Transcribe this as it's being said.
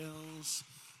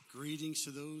Greetings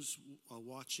to those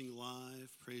watching live.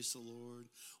 Praise the Lord.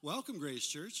 Welcome, Grace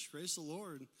Church. Praise the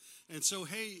Lord. And so,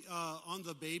 hey, on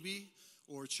the baby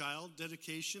or child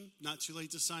dedication, not too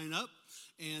late to sign up.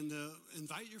 And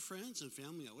invite your friends and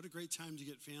family out. What a great time to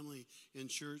get family in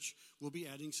church. We'll be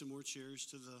adding some more chairs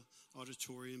to the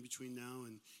auditorium between now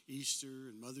and Easter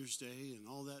and Mother's Day and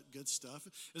all that good stuff.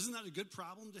 Isn't that a good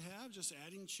problem to have, just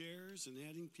adding chairs and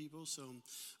adding people? So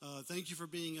thank you for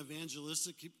being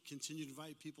evangelistic. Continue to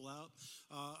invite people out.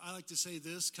 I like to say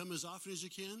this: come as often as you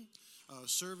can,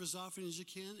 serve as often as you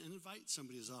can, and invite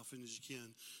somebody as often as you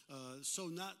can. So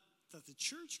not that the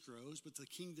church grows, but the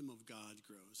kingdom of God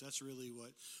grows. That's really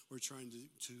what we're trying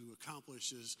to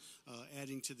accomplish, is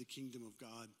adding to the kingdom of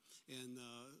God. And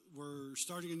we're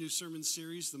starting a new sermon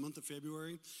series the month of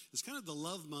February. It's kind of the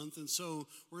love month, and so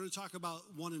we're going to talk about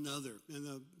one another. And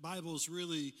the Bible is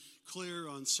really clear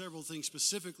on several things,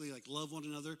 specifically like love one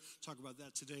another. Talk about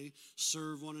that today.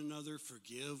 Serve one another,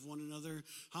 forgive one another.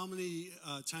 How many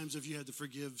times have you had to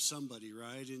forgive somebody,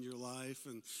 right, in your life?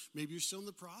 And maybe you're still in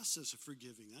the process of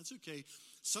forgiving. That's okay.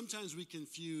 Sometimes we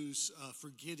confuse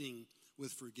forgetting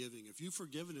with forgiving. If you've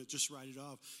forgiven it, just write it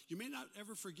off. You may not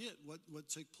ever forget what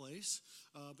took place,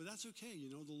 but that's okay. You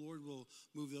know, the Lord will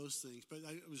move those things. But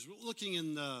I was looking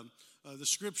in the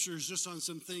scriptures just on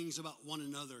some things about one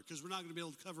another, because we're not going to be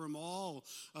able to cover them all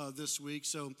this week.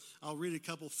 So I'll read a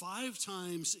couple. 5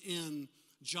 times in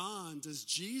John does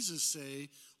Jesus say,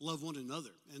 love one another.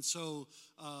 And so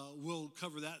we'll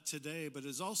cover that today. But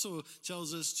it also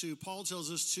Paul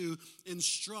tells us to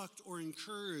instruct or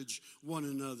encourage one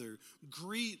another.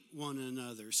 Greet one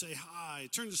another. Say hi.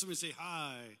 Turn to somebody and say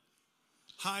hi.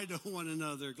 Hi to one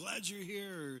another. Glad you're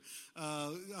here.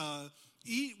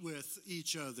 Eat with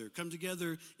each other. Come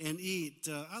together and eat.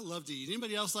 I love to eat.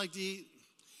 Anybody else like to eat?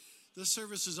 This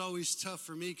service is always tough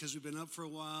for me because we've been up for a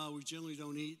while. We generally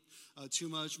don't eat too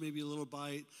much, maybe a little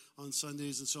bite on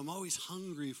Sundays. And so I'm always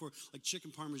hungry for, like,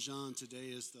 chicken parmesan today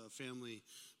is the family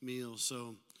meal.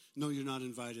 So, no, you're not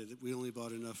invited. We only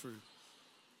bought enough for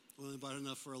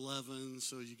 11,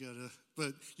 so you got to,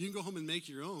 but you can go home and make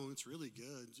your own. It's really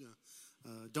good.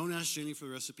 Don't ask Jenny for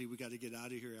the recipe. We got to get out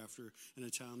of here after in a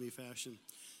timely fashion.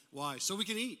 Why? So we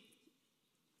can eat.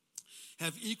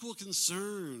 Have equal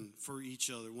concern for each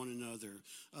other, one another.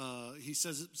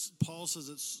 Paul says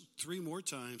it 3 more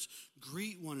times.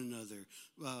 Greet one another.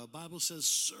 Bible says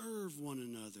serve one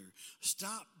another.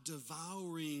 Stop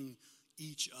devouring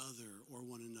each other or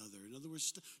one another. In other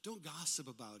words, don't gossip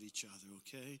about each other,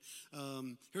 okay?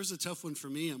 Here's a tough one for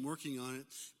me. I'm working on it.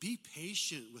 Be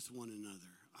patient with one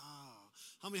another.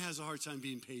 How many has a hard time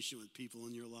being patient with people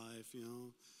in your life, you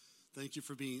know? Thank you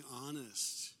for being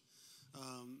honest.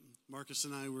 Marcus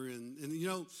and I were and you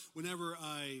know, whenever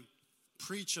I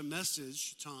preach a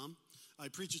message, Tom, I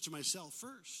preach it to myself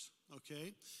first,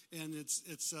 okay? And it's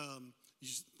you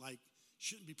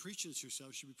shouldn't be preaching it to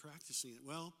yourself, you should be practicing it.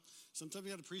 Well, sometimes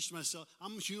I got to preach to myself.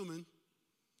 I'm human.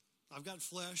 I've got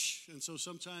flesh, and so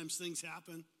sometimes things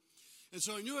happen. And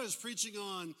so I knew I was preaching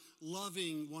on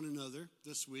loving one another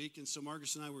this week, and so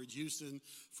Marcus and I were at Houston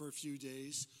for a few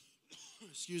days.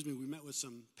 Excuse me, we met with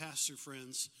some pastor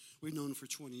friends. We've known them for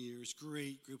 20 years.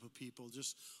 Great group of people,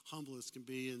 just humble as can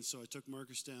be. And so I took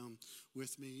Marcus down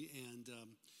with me, and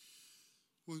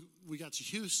we got to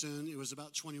Houston. It was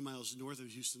about 20 miles north of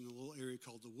Houston, a little area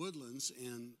called the Woodlands,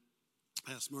 and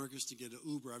I asked Marcus to get an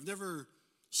Uber. I've never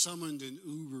summoned an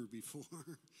Uber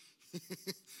before.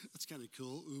 That's kind of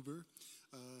cool, Uber.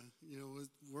 You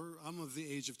know, I'm of the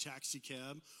age of taxi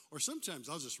cab, or sometimes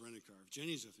I'll just rent a car. If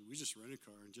Jenny's with me, we just rent a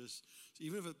car, and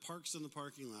even if it parks in the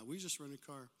parking lot, we just rent a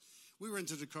car. We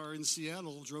rented a car in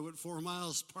Seattle, drove it 4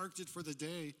 miles, parked it for the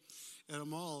day at a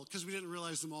mall, because we didn't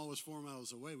realize the mall was 4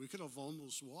 miles away. We could have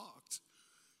almost walked.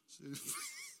 So,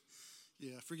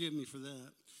 yeah, forgive me for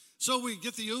that. So we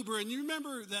get the Uber, and you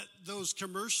remember those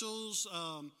commercials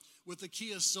with the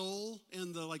Kia Soul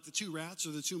and the 2 rats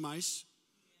or the 2 mice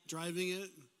driving it?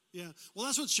 Yeah. Well,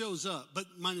 that's what shows up, but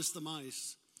minus the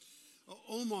mice.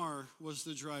 Omar was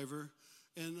the driver,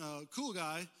 and cool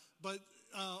guy, but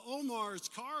Omar's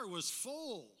car was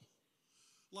full.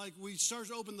 Like, we started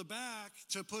to open the back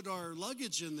to put our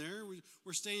luggage in there.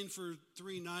 We're staying for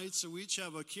 3 nights, so we each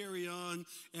have a carry-on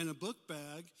and a book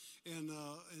bag. And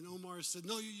Omar said,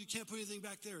 no, you can't put anything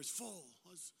back there. It's full.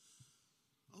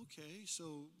 Okay,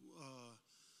 so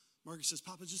Marcus says,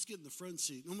 Papa, just get in the front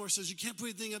seat. Omar says, you can't put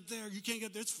anything up there. You can't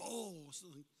get there. It's full. So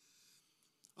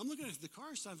I'm looking at the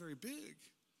car. It's not very big.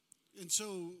 And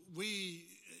so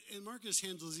and Marcus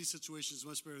handles these situations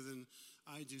much better than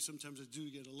I do. Sometimes I do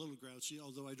get a little grouchy,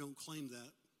 although I don't claim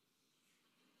that.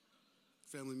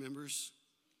 Family members.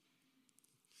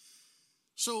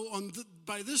 So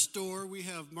by this door, we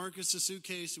have Marcus's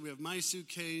suitcase, and we have my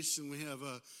suitcase, and we have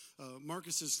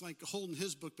Marcus is like holding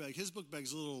his book bag. His book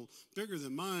bag's a little bigger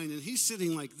than mine, and he's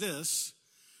sitting like this,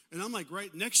 and I'm like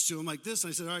right next to him like this.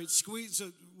 And I said, all right, squeeze.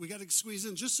 So we got to squeeze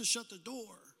in just to shut the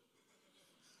door.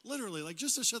 Literally, like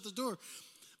just to shut the door.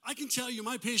 I can tell you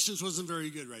my patience wasn't very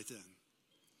good right then.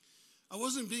 I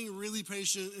wasn't being really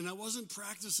patient, and I wasn't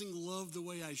practicing love the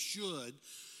way I should.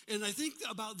 And I think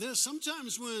about this,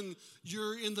 sometimes when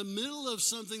you're in the middle of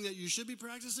something that you should be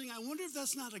practicing, I wonder if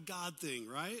that's not a God thing,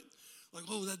 right? Like,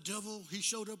 oh, that devil, he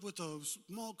showed up with a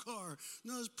small car.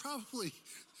 No, it's probably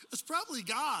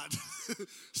God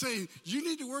saying, you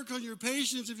need to work on your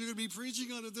patience if you're going to be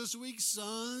preaching on it this week,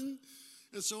 son.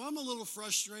 And so I'm a little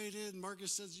frustrated. And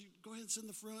Marcus says, you go ahead and sit in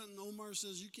the front. And Omar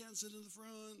says, you can't sit in the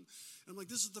front. And I'm like,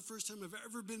 this is the first time I've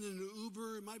ever been in an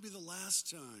Uber. It might be the last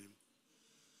time.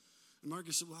 And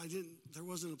Marcus said, well, there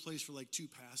wasn't a place for like 2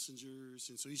 passengers.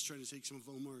 And so he's trying to take some of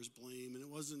Omar's blame. And it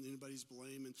wasn't anybody's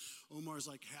blame. And Omar's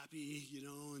like happy,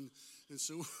 And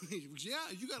so, yeah,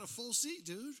 you got a full seat,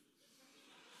 dude.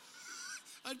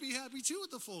 I'd be happy too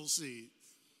with the full seat.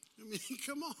 I mean,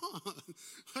 come on.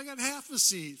 I got half a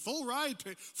seat. Full ride,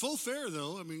 full fare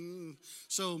though. I mean,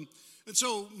 so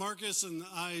Marcus and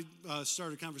I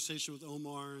started a conversation with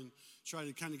Omar and try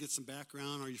to kind of get some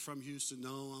background. Are you from Houston?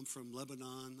 No, I'm from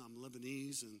Lebanon. I'm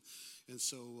Lebanese. And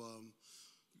so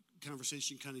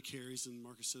conversation kind of carries, and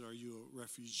Marcus said, are you a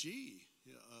refugee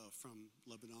from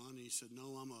Lebanon? And he said,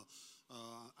 no,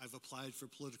 I've applied for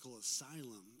political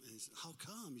asylum. And he said, how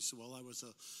come? He said, well, I was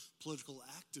a political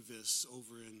activist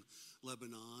over in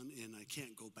Lebanon, and I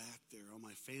can't go back there. All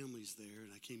my family's there, and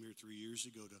I came here 3 years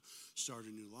ago to start a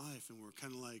new life. And we're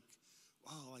kind of like,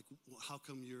 wow, like, how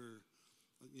come you're,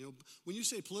 when you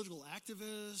say political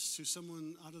activist to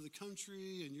someone out of the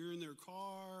country and you're in their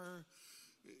car,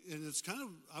 and it's kind of,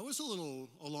 I was a little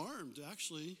alarmed,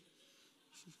 actually.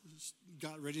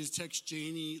 Got ready to text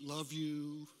Janie, love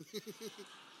you.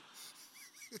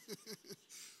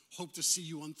 Hope to see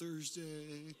you on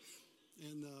Thursday.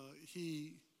 And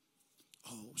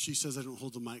she says I don't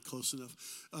hold the mic close enough.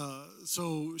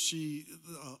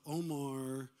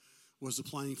 Omar was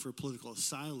applying for political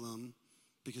asylum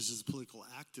because he's a political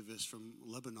activist from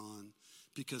Lebanon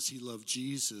because he loved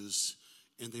Jesus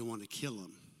and they want to kill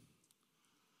him.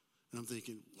 And I'm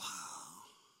thinking, wow.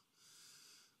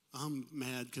 I'm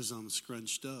mad because I'm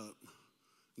scrunched up.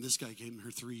 And this guy came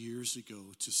here 3 years ago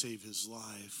to save his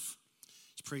life.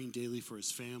 He's praying daily for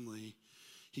his family.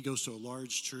 He goes to a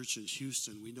large church in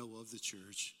Houston. We know of the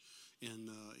church. And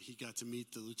he got to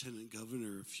meet the lieutenant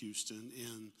governor of Houston.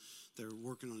 And they're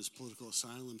working on his political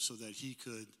asylum so that he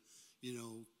could,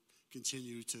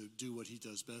 continue to do what he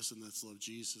does best, and that's love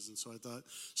Jesus. And so I thought,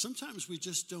 sometimes we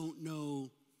just don't know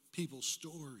people's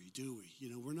story, do we?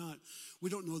 We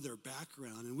don't know their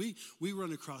background, and we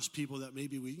run across people that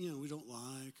maybe we don't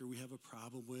like or we have a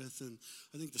problem with. And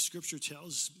I think the scripture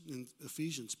tells in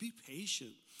Ephesians, be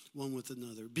patient one with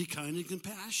another, be kind and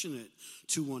compassionate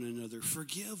to one another,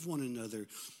 forgive one another,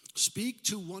 speak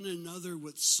to one another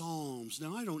with psalms.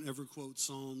 Now, I don't ever quote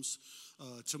psalms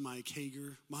to Mike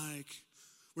Hager. Mike,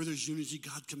 where there's unity,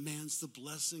 God commands the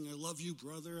blessing. I love you,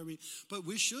 brother. But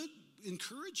we should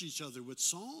encourage each other with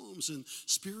psalms and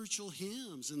spiritual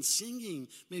hymns and singing,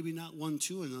 maybe not one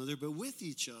to another, but with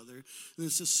each other. And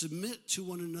it's to submit to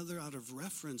one another out of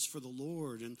reverence for the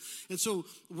Lord. And so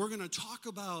we're going to talk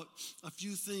about a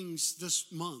few things this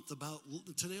month about,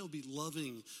 today will be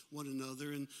loving one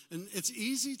another. And it's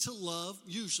easy to love,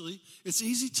 usually, it's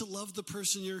easy to love the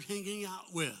person you're hanging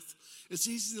out with. It's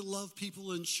easy to love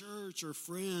people in church or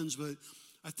friends, but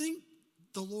I think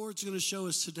the Lord's going to show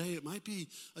us today it might be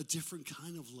a different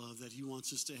kind of love that he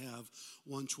wants us to have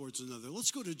one towards another.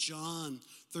 Let's go to John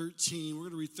 13. We're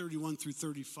going to read 31 through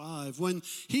 35. When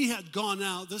he had gone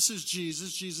out, this is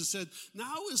Jesus. Jesus said,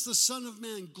 now is the Son of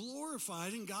Man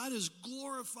glorified, and God is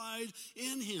glorified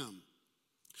in him.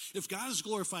 If God is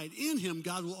glorified in him,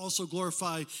 God will also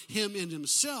glorify him in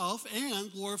himself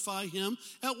and glorify him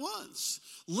at once.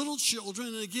 Little children,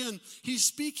 and again, he's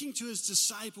speaking to his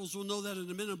disciples. We'll know that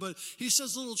in a minute, but he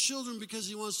says little children because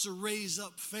he wants to raise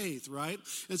up faith, right?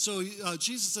 And so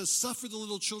Jesus says, suffer the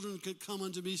little children to come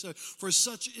unto me, for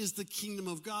such is the kingdom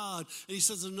of God. And he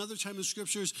says another time in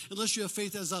scriptures, unless you have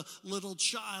faith as a little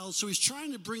child. So he's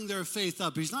trying to bring their faith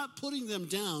up. He's not putting them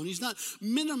down. He's not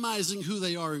minimizing who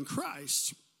they are in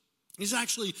Christ. He's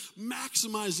actually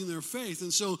maximizing their faith.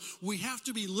 And so we have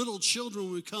to be little children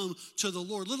when we come to the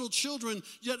Lord. Little children,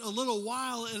 yet a little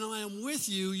while, and I am with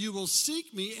you. You will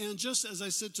seek me. And just as I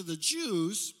said to the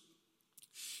Jews,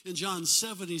 In John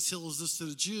 7, he tells this to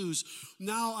the Jews.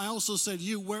 Now I also said to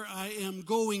you, where I am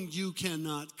going, you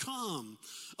cannot come.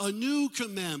 A new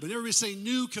commandment. Everybody say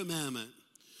new commandment.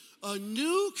 A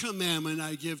new commandment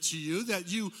I give to you,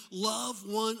 that you love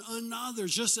one another,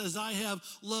 just as I have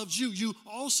loved you. You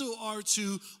also are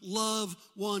to love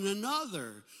one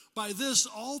another. By this,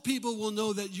 all people will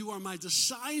know that you are my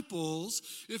disciples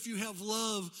if you have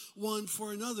love one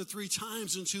for another. 3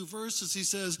 times in 2 verses, he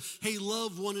says, hey,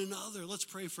 love one another. Let's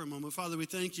pray for a moment. Father, we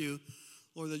thank you,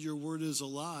 Lord, that your word is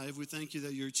alive. We thank you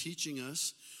that you're teaching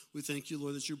us. We thank you,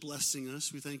 Lord, that you're blessing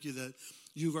us. We thank you that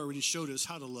you've already showed us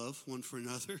how to love one for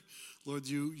another. Lord,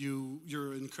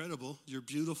 you're incredible. You're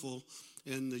beautiful.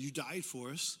 And you died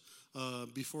for us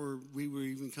before we were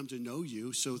even come to know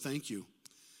you. So thank you.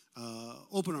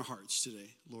 Open our hearts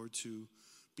today, Lord, to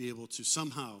be able to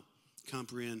somehow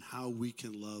comprehend how we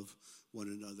can love one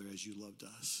another as you loved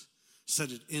us.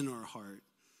 Set it in our heart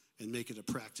and make it a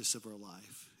practice of our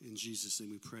life. In Jesus'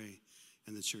 name we pray.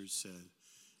 And the church said,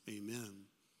 amen.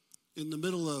 In the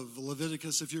middle of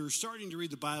Leviticus, if you're starting to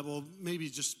read the Bible, maybe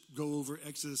just go over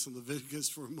Exodus and Leviticus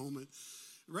for a moment.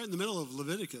 Right in the middle of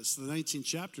Leviticus, the 19th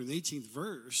chapter, the 18th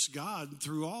verse, God,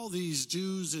 through all these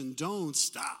do's and don'ts,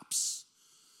 stops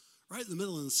right in the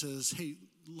middle and says, hey,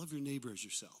 love your neighbor as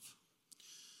yourself.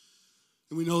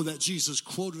 And we know that Jesus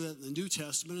quoted that in the New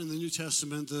Testament. In the New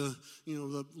Testament, the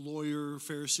lawyer,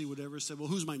 Pharisee, whatever, said, well,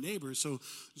 who's my neighbor? So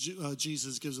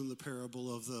Jesus gives him the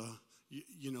parable of the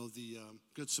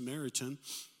Good Samaritan.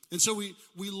 And so we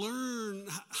learn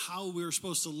how we're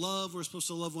supposed to love. We're supposed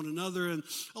to love one another. And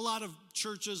a lot of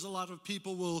churches, a lot of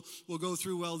people will go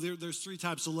through, well, there's 3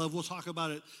 types of love. We'll talk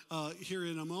about it here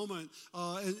in a moment.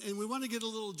 And we want to get a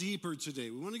little deeper today.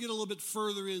 We want to get a little bit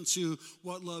further into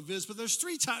what love is. But there's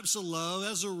 3 types of love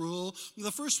as a rule.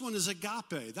 The first one is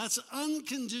agape. That's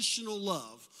unconditional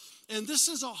love. And this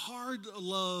is a hard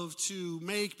love to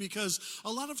make because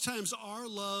a lot of times our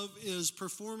love is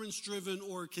performance-driven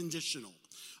or conditional.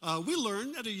 We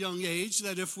learn at a young age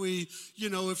that if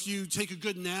you take a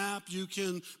good nap, you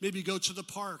can maybe go to the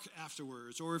park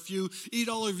afterwards. Or if you eat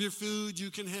all of your food,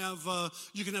 you can have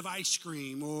ice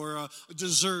cream or a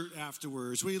dessert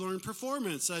afterwards. We learn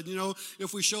performance. That,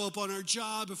 if we show up on our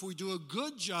job, if we do a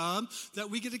good job, that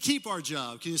we get to keep our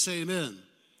job. Can you say amen?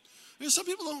 Some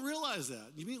people don't realize that.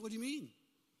 What do you mean?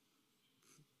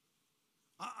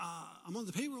 I'm on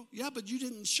the payroll. Yeah, but you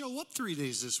didn't show up 3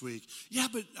 days this week. Yeah,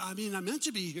 but I meant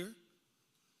to be here.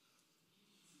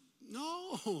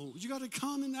 No, you got to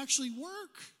come and actually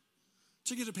work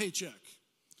to get a paycheck.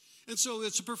 And so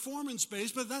it's a performance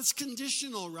based, but that's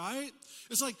conditional, right?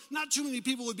 It's like not too many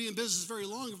people would be in business very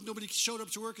long if nobody showed up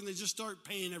to work and they just start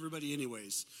paying everybody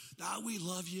anyways. We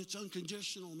love you. It's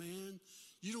unconditional, man.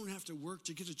 You don't have to work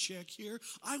to get a check here.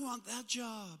 I want that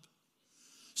job.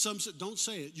 Some said, don't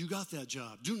say it. You got that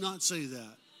job. Do not say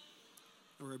that.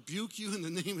 I rebuke you in the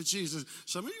name of Jesus.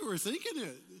 Some of you were thinking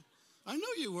it. I know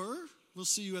you were. We'll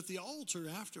see you at the altar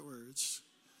afterwards.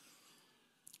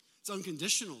 It's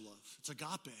unconditional love. It's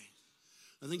agape.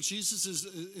 I think Jesus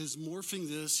is morphing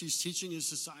this. He's teaching his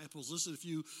disciples, listen, if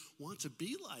you want to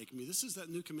be like me, this is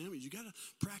that new commandment. You got to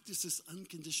practice this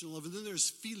unconditional love. And then there's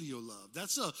filial love.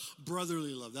 That's a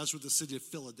brotherly love. That's where the city of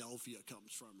Philadelphia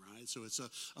comes from, right? So it's a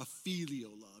filial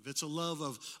love. It's a love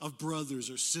of brothers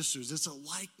or sisters. It's a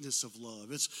likeness of love.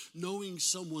 It's knowing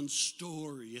someone's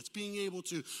story. It's being able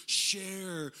to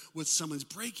share with someone. It's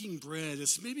breaking bread.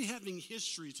 It's maybe having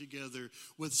history together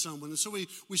with someone. And so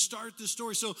we start this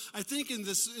story. So I think in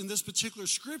this particular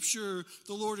scripture,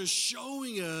 the Lord is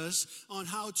showing us on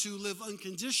how to live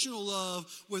unconditional love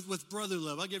with brother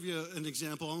love. I'll give you an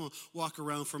example. I'm going to walk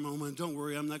around for a moment. Don't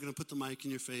worry, I'm not going to put the mic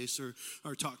in your face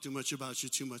or talk too much about you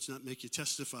too much, not make you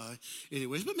testify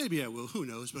anyways, but maybe I will. Who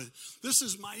knows? But this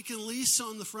is Mike and Lisa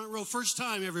on the front row. First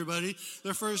time, everybody.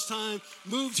 Their first time.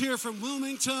 Moved here from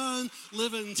Wilmington,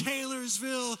 live in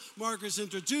Taylorsville. Marcus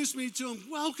introduced me to them.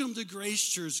 Welcome to Grace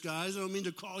Church, guys. I don't mean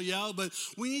to call you out, but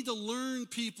we need to learn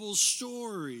people's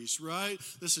stories, right?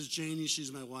 This is Janie.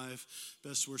 She's my wife.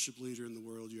 Best worship leader in the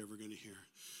world you're ever going to hear.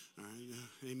 All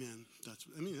right, amen.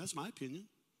 That's my opinion,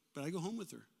 but I go home with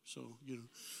her, so,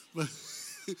 But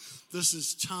this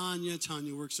is Tanya.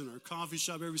 Tanya works in our coffee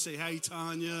shop. Everybody say, hey,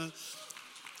 Tanya.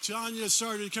 Tanya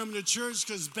started coming to church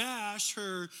because Bash,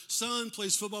 her son,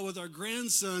 plays football with our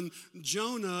grandson,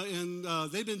 Jonah, and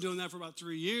they've been doing that for about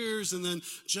 3 years. And then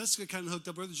Jessica kind of hooked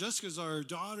up with her. Jessica's our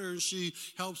daughter, and she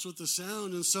helps with the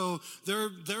sound. And so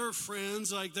they're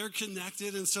friends, like they're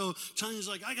connected. And so Tanya's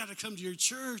like, I got to come to your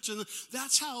church. And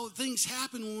that's how things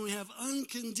happen when we have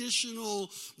unconditional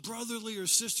brotherly or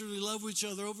sisterly love with each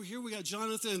other. Over here, we got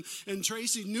Jonathan and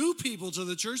Tracy, new people to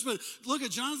the church. But look at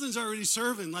Jonathan's already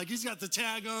serving. Like he's got the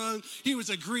tag on. He was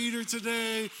a greeter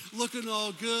today, looking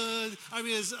all good. I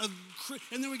mean,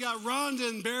 and then we got Rhonda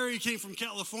and Barry came from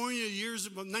California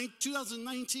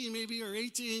 2019 maybe or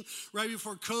 18, right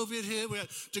before COVID hit. We got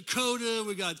Dakota,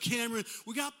 we got Cameron.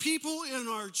 We got people in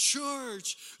our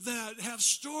church that have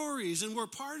stories, and we're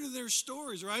part of their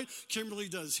stories, right? Kimberly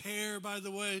does hair, by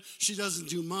the way. She doesn't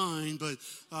do mine, but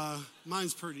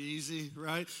mine's pretty easy,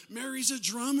 right? Mary's a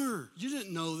drummer. You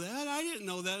didn't know that. I didn't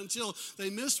know that until they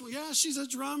missed one. Yeah, she's a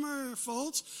drummer,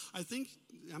 folks.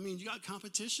 I mean, you got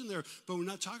competition there, but we're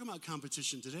not talking about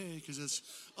competition today because it's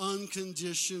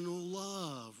unconditional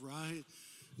love, right?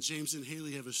 James and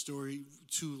Haley have a story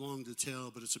too long to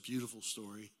tell, but it's a beautiful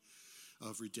story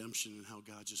of redemption and how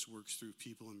God just works through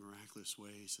people in miraculous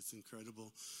ways. It's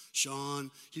incredible.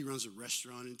 Sean, he runs a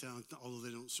restaurant in town. Although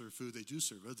they don't serve food, they do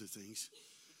serve other things.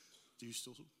 Do you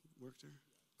still work there?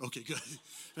 Okay, good.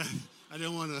 I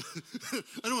don't want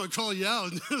to call you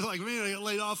out. Like, man, I got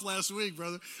laid off last week,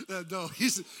 brother. No,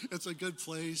 it's a good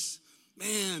place.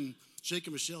 Man, Jake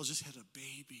and Michelle just had a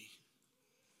baby.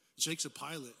 Jake's a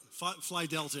pilot. Fly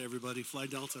Delta, everybody. Fly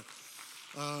Delta.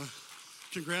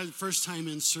 First time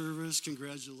in service.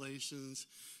 Congratulations.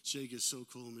 Jake is so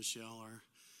cool. Michelle are.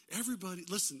 Everybody,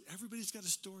 listen, everybody's got a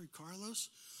story.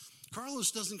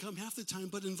 Carlos doesn't come half the time,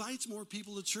 but invites more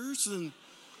people to church than...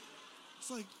 It's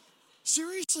like,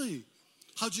 seriously,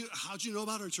 how'd you know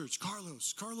about our church?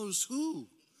 Carlos who?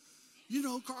 You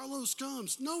know, Carlos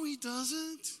comes. No, he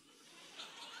doesn't.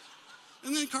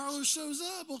 And then Carlos shows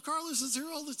up. Well, Carlos is here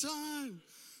all the time.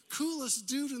 Coolest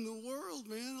dude in the world,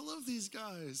 man. I love these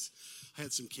guys. I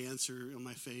had some cancer on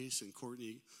my face, and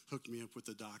Courtney hooked me up with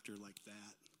the doctor like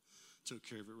that. Took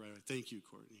care of it right away. Thank you,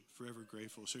 Courtney. Forever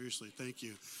grateful. Seriously, thank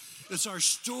you. It's our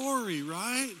story,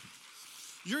 right?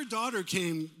 Your daughter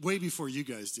came way before you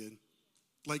guys did.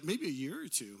 Like maybe a year or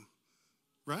two,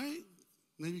 right?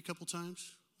 Maybe a couple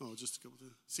times. Oh, just a couple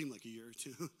times. Seemed like a year or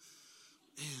two.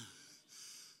 Man.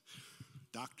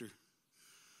 Doctor.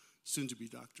 Soon to be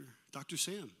doctor. Dr.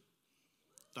 Sam.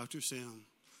 Dr. Sam.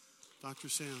 Dr.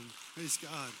 Sam. Praise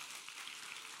God.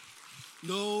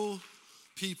 No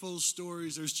people's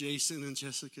stories. There's Jason and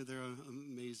Jessica. They're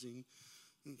amazing.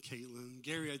 And Caitlin.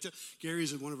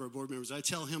 Gary's one of our board members. I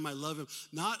tell him I love him.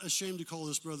 Not ashamed to call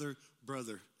this brother,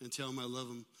 and tell him I love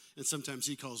him. And sometimes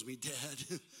he calls me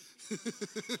dad.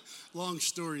 Long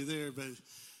story there, but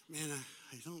man,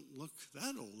 I don't look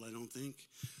that old, I don't think.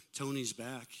 Tony's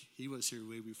back. He was here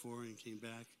way before and came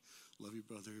back. Love you,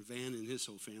 brother. Van and his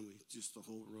whole family, just the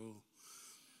whole row.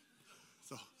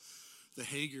 The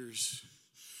Hagers.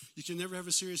 You can never have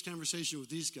a serious conversation with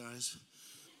these guys.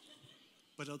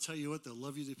 But I'll tell you what, they'll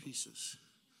love you to pieces.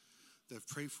 They'll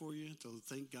pray for you. They'll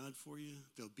thank God for you.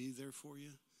 They'll be there for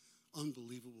you.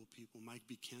 Unbelievable people. Mike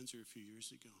beat cancer a few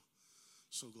years ago.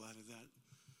 So glad of that.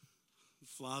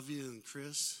 Flavia and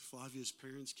Chris, Flavia's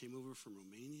parents came over from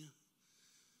Romania.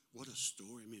 What a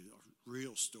story. I mean, a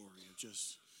real story of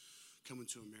just coming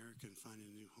to America and finding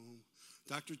a new home.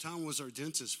 Dr. Tom was our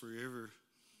dentist forever.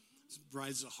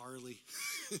 Rides a Harley.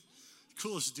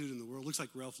 Coolest dude in the world. Looks like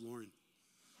Ralph Lauren.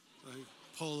 Right?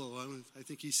 Polo. I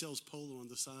think he sells polo on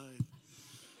the side.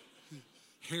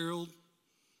 Harold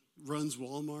runs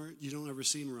Walmart. You don't ever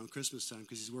see him around Christmas time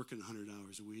because he's working 100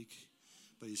 hours a week.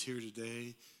 But he's here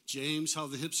today. James,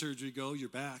 how'd the hip surgery go? You're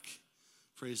back.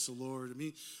 Praise the Lord. I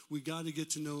mean, we got to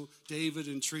get to know David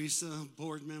and Teresa,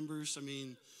 board members. I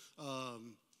mean,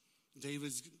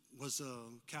 David was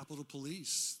Capitol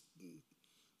Police.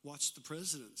 Watched the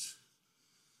presidents.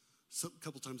 A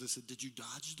couple times I said, did you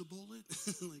dodge the bullet?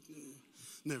 Like,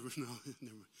 never.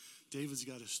 David's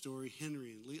got a story.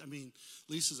 Henry and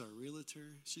Lisa's our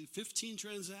realtor. She 15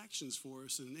 transactions for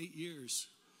us in 8 years.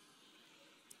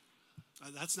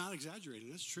 That's not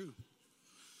exaggerating. That's true.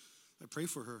 I pray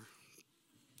for her.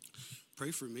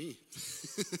 Pray for me.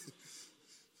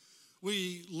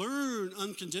 We learn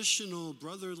unconditional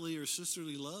brotherly or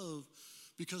sisterly love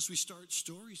because we start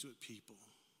stories with people,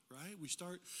 right? We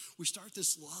start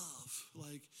this love.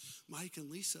 Like Mike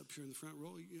and Lisa up here in the front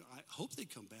row, I hope they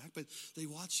come back, but they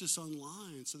watch this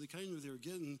online, so they were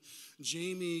getting.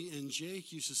 Jamie and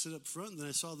Jake used to sit up front, and then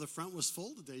I saw the front was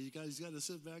full today. You guys got to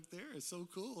sit back there. It's so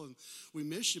cool, and we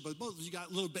miss you. But both you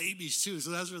got little babies too,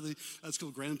 so that's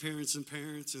cool. Grandparents and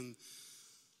parents, and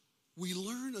we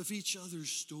learn of each other's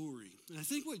story. And I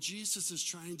think what Jesus is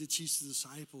trying to teach the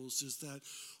disciples is that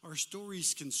our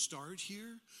stories can start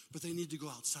here, but they need to go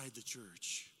outside the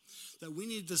church. That we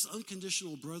need this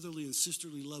unconditional brotherly and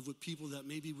sisterly love with people that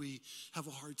maybe we have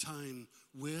a hard time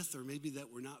with, or maybe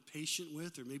that we're not patient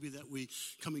with, or maybe that we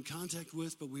come in contact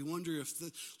with, but we wonder if,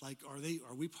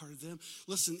 are we part of them?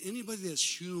 Listen, anybody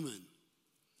that's human,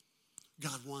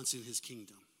 God wants in his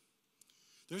kingdom.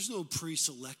 There's no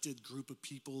pre-selected group of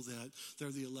people that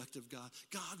they're the elect of God.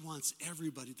 God wants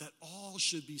everybody, that all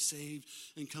should be saved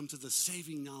and come to the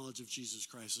saving knowledge of Jesus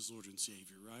Christ as Lord and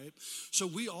Savior, right? So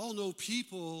we all know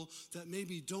people that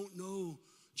maybe don't know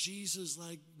Jesus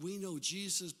like we know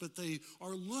Jesus, but they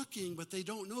are looking, but they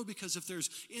don't know, because if there's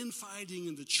infighting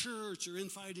in the church or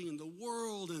infighting in the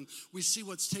world and we see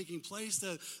what's taking place,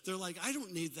 that they're like, I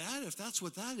don't need that. If that's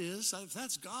what that is, if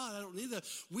that's God, I don't need that.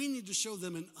 We need to show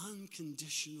them an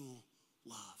unconditional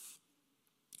love.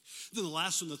 Then the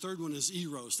last one, the third one, is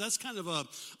eros. That's kind of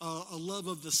a love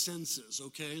of the senses,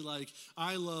 okay? Like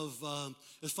I love,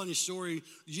 a funny story,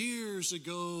 years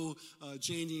ago,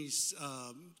 Janie's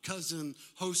cousin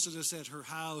hosted us at her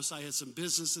house. I had some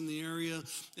business in the area,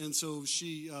 and so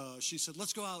she said,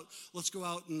 let's go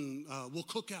out and we'll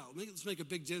cook out. Let's make a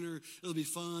big dinner. It'll be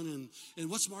fun. And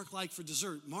what's Mark like for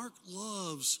dessert? Mark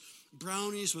loves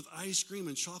brownies with ice cream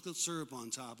and chocolate syrup on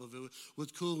top of it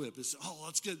with Cool Whip. It's,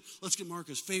 let's get Mark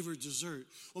his favorite dessert.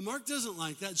 Well, Mark doesn't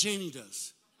like that. Janie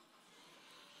does.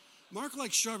 Mark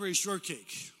likes strawberry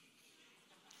shortcake.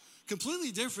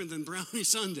 Completely different than brownie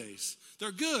sundaes.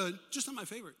 They're good, just not my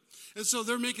favorite. And so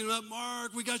they're making it up.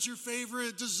 Mark, we got your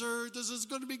favorite dessert. This is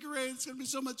going to be great. It's going to be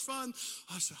so much fun.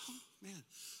 I said, oh, man,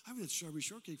 I haven't had strawberry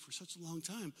shortcake for such a long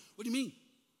time. What do you mean?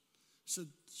 I said,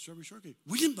 strawberry shortcake.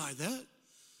 We didn't buy that.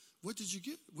 What did you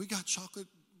get? We got chocolate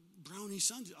brownie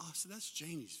sundae. Oh, so that's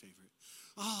Janie's favorite.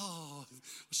 Oh,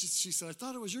 she said, I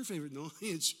thought it was your favorite. No,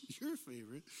 it's your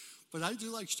favorite. But I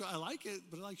do I like it,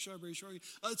 but I like strawberry shortcake.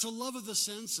 It's a love of the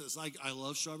senses. Like I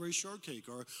love strawberry shortcake,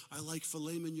 or I like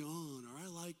filet mignon, or I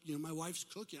like, my wife's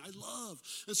cooking. I love.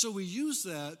 And so we use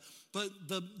that. But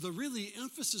the really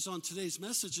emphasis on today's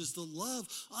message is the love,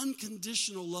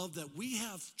 unconditional love that we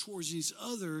have towards each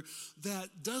other that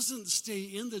doesn't stay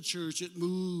in the church, it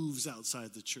moves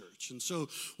outside the church. And so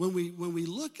when we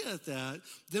look at that,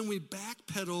 then we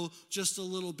backpedal just a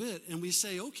little bit and we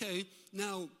say, okay,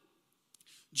 now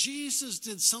Jesus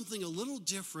did something a little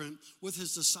different with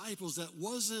his disciples that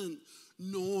wasn't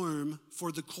norm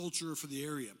for the culture or for the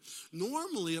area.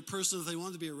 Normally, a person, if they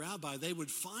wanted to be a rabbi, they would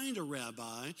find a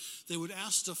rabbi, they would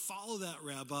ask to follow that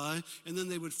rabbi, and then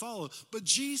they would follow. But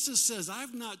Jesus says,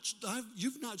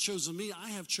 you've not chosen me,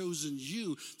 I have chosen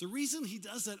you. The reason he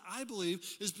does that, I believe,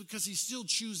 is because he's still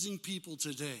choosing people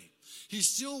today. He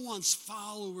still wants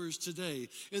followers today.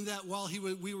 In that while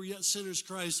we were yet sinners,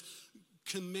 Christ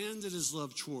commanded his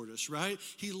love toward us, right?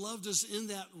 He loved us in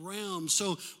that realm.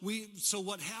 So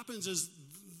what happens is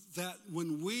that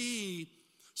when we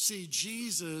see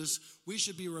Jesus, we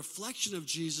should be a reflection of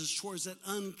Jesus towards that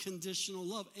unconditional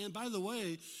love. And by the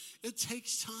way, it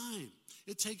takes time.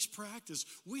 It takes practice.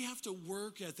 We have to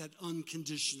work at that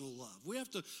unconditional love. We have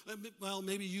to, well,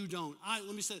 maybe you don't.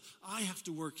 Let me say, I have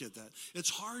to work at that. It's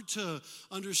hard to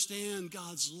understand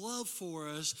God's love for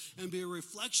us and be a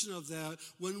reflection of that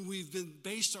when we've been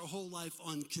based our whole life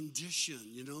on condition.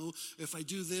 If I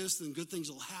do this, then good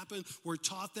things will happen. We're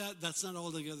taught that. That's not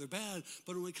altogether bad.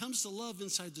 But when it comes to love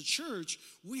inside the church,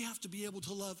 we have to be able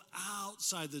to love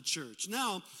outside the church.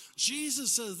 Now,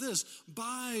 Jesus says this,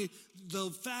 by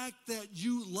the fact that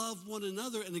you love one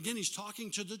another, and again, he's talking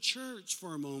to the church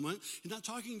for a moment. He's not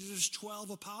talking to just 12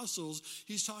 apostles.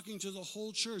 He's talking to the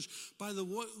whole church. By the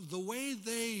way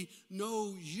they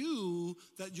know you,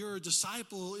 that you're a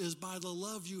disciple, is by the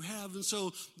love you have. And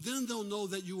so then they'll know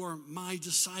that you are my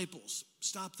disciples.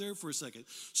 Stop there for a second.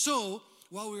 So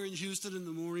while we were in Houston in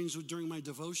the mornings during my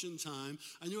devotion time,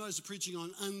 I knew I was preaching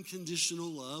on unconditional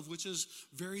love, which is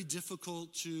very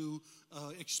difficult to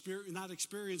not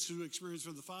experience through experience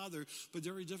from the Father, but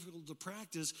very difficult to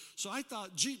practice. So I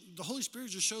thought, the Holy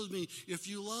Spirit just shows me if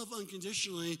you love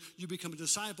unconditionally, you become a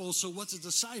disciple. So what's a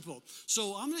disciple?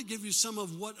 So I'm going to give you some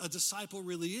of what a disciple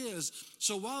really is.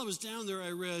 So while I was down there,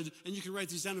 I read, and you can write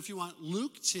these down if you want,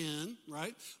 Luke 10,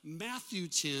 right? Matthew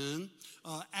 10,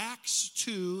 Acts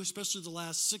 2, especially the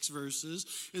last 6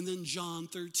 verses, and then John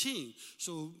 13.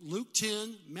 So Luke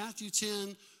 10, Matthew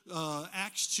 10,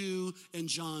 Acts 2, and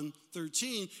John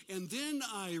 13. And then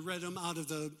I read them out of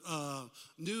the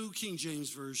New King James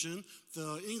Version,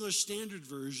 the English Standard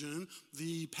Version,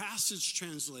 the Passage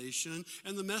Translation,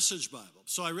 and the Message Bible.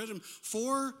 So I read them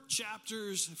 4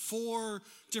 chapters, 4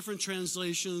 different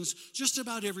translations, just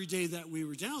about every day that we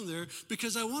were down there,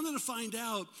 because I wanted to find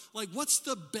out, like, what's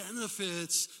the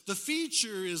benefits? The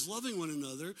feature is loving one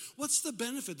another. What's the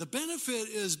benefit? The benefit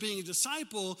is being a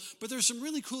disciple, but there's some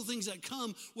really cool things that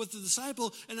come with the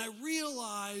disciple. And I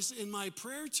realized in my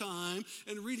prayer time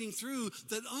and reading through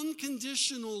that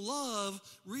unconditional love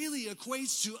really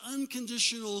equates to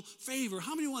unconditional favor.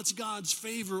 How many wants God's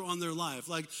favor on their life?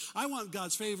 Like, I want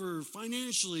God's favor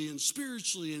financially and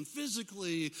spiritually and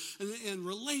physically and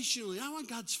relationally. I want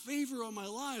God's favor on my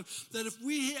life, that if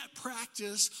we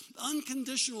practice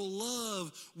unconditional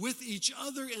love with each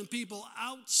other and people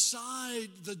outside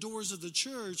the doors of the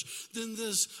church, then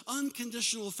this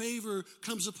unconditional favor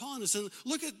comes upon us. And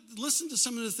listen to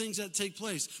some of the things that take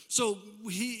place. So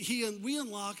we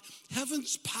unlock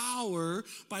heaven's power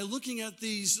by looking at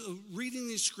these, reading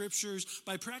these scriptures,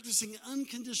 by practicing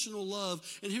unconditional love.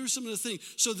 And here's some of the things.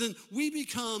 So then we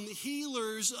become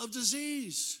healers of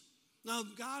disease. Now,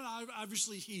 God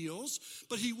obviously heals,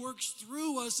 but he works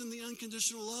through us in the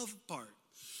unconditional love part.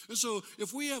 And so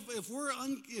if we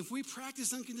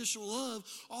practice unconditional love,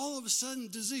 all of a sudden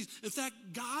disease. In fact,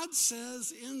 God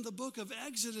says in the book of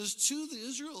Exodus to the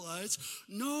Israelites,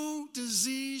 no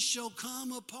disease shall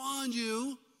come upon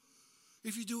you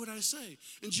if you do what I say.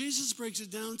 And Jesus breaks it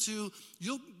down to,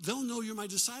 they'll know you're my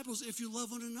disciples if you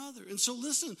love one another. And so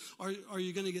listen, are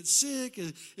you going to get sick?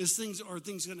 Are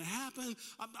things going to happen?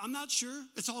 I'm not sure.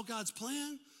 It's all God's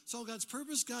plan. It's all God's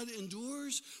purpose. God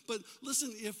endures. But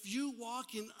listen, if you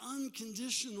walk in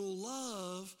unconditional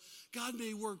love, God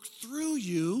may work through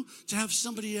you to have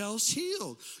somebody else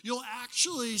healed. You'll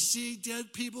actually see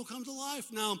dead people come to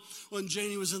life. Now, when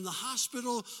Janie was in the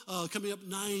hospital coming up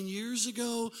 9 years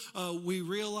ago, we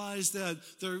realized that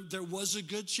there was a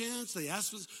good chance. They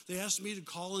asked me to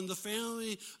call in the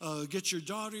family, get your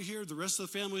daughter here. The rest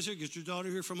of the family is here. Get your daughter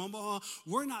here from Omaha.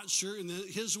 We're not sure, in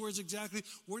his words exactly,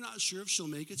 we're not sure if she'll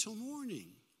make it till morning.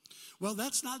 Well,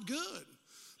 that's not good.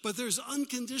 But there's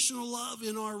unconditional love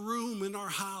in our room, in our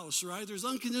house, right? There's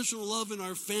unconditional love in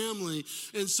our family.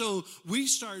 And so we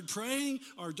started praying.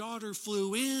 Our daughter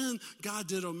flew in. God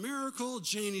did a miracle.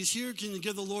 Janie's here. Can you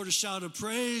give the Lord a shout of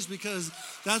praise? Because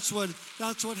that's what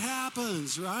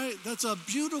happens, right? That's a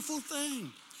beautiful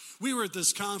thing. We were at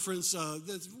this conference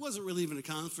that wasn't really even a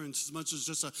conference as much as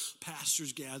just a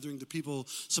pastor's gathering. The people,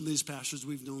 some of these pastors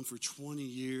we've known for 20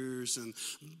 years. And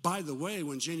by the way,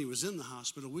 when Janie was in the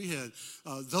hospital, we had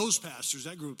those pastors,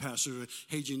 that group of pastors,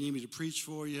 hey, do you need me to preach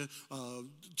for you?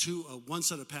 One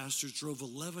set of pastors drove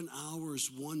 11 hours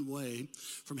one way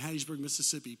from Hattiesburg,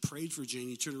 Mississippi, prayed for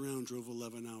Janie, turned around, drove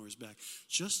 11 hours back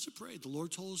just to pray. The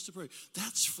Lord told us to pray.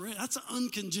 That's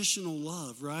unconditional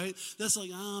love, right? That's like,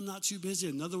 I'm not too busy.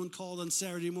 Another one called on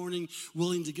Saturday morning,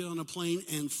 willing to get on a plane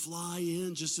and fly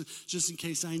in just in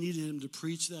case I needed him to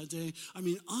preach that day. I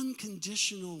mean,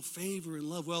 unconditional favor and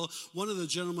love. Well, one of the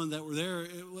gentlemen that were there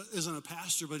isn't a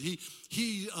pastor, but he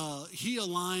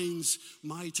aligns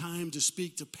my time to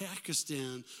speak to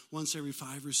Pakistan once every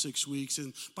 5 or 6 weeks.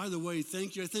 And by the way,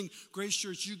 thank you. I think Grace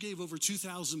Church, you gave over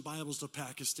 2,000 Bibles to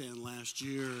Pakistan last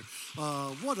year.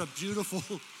 What a beautiful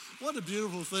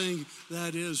thing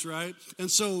that is, right? And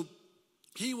so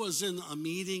he was in a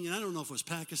meeting, and I don't know if it was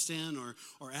Pakistan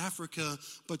or Africa,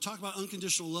 but talk about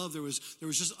unconditional love. There was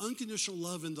just unconditional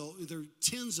love, and there were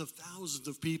tens of thousands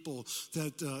of people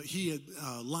that he had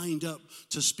lined up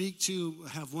to speak to,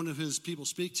 have one of his people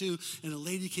speak to, and a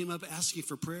lady came up asking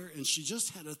for prayer, and she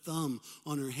just had a thumb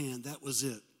on her hand. That was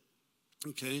it.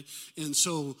 Okay, and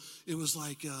so it was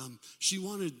like she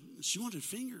wanted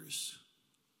fingers.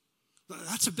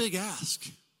 That's a big ask.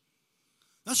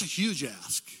 That's a huge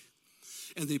ask.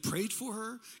 And they prayed for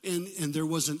her, and there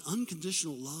was an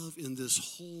unconditional love in this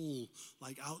whole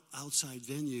outside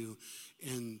venue,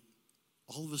 and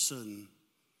all of a sudden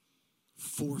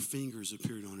 4 fingers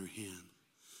appeared on her hand.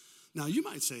 Now, you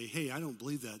might say, hey, I don't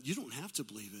believe that. You don't have to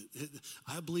believe it.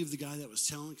 I believe the guy that was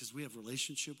telling because we have a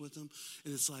relationship with him.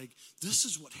 And it's like, this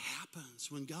is what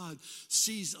happens when God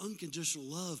sees unconditional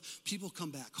love. People come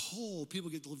back whole. People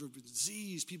get delivered from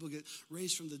disease. People get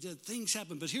raised from the dead. Things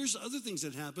happen. But here's the other things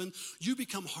that happen. You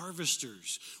become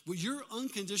harvesters. Well, your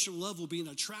unconditional love will be an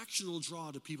attractional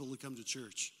draw to people who come to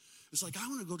church. It's like, I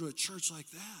want to go to a church like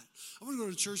that. I want to go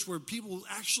to a church where people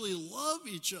actually love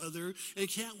each other and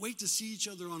can't wait to see each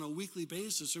other on a weekly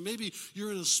basis. Or maybe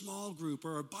you're in a small group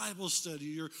or a Bible study.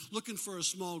 You're looking for a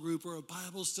small group or a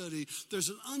Bible study. There's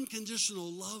an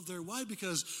unconditional love there. Why?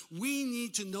 Because we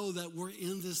need to know that we're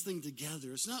in this thing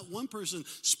together. It's not one person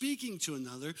speaking to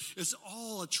another. It's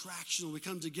all attractional. We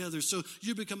come together. So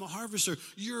you become a harvester.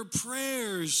 Your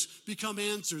prayers become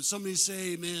answered. Somebody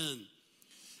say amen.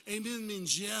 Amen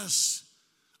means yes,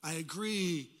 I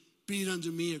agree, be it unto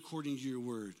me according to your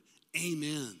word.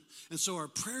 Amen. And so our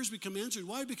prayers become answered.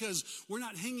 Why? Because we're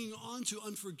not hanging on to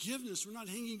unforgiveness. We're not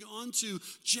hanging on to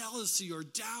jealousy or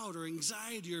doubt or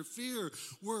anxiety or fear.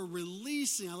 We're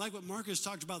releasing. I like what Marcus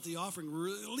talked about the offering. We're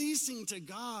releasing to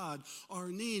God our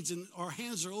needs, and our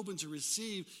hands are open to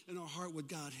receive in our heart what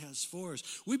God has for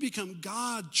us. We become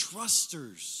God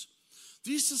trusters.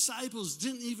 These disciples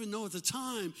didn't even know at the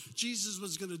time Jesus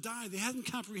was going to die. They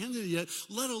hadn't comprehended it yet,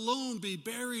 let alone be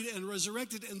buried and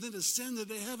resurrected and then ascended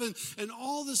to heaven. And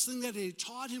all this thing that they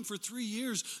taught him for 3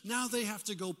 years, now they have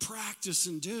to go practice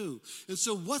and do. And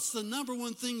so what's the number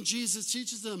one thing Jesus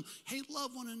teaches them? Hey,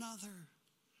 love one another.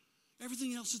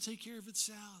 Everything else will take care of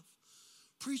itself.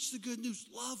 Preach the good news.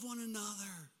 Love one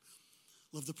another.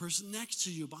 Love the person next to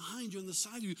you, behind you, on the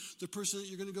side of you, the person that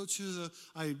you're going to go to.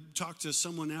 I talked to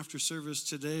someone after service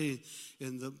today,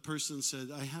 and the person said,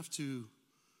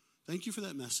 thank you for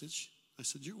that message. I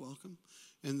said, you're welcome.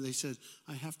 And they said,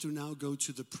 I have to now go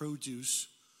to the produce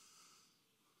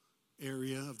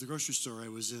area of the grocery store I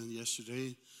was in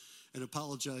yesterday and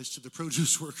apologize to the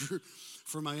produce worker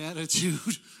for my attitude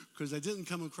because I didn't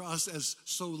come across as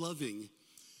so loving.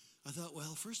 I thought,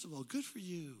 well, first of all, good for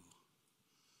you.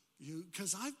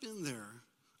 Because I've been there.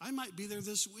 I might be there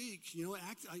this week. I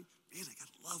got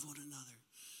to love one another.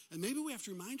 And maybe we have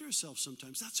to remind ourselves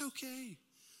sometimes, that's okay.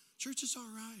 Church is all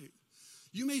right.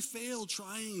 You may fail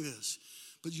trying this,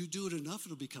 but you do it enough,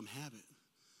 it'll become habit.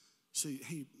 Say,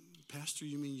 hey, Pastor,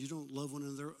 you mean you don't love one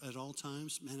another at all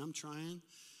times? Man, I'm trying,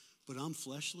 but I'm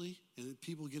fleshly, and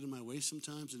people get in my way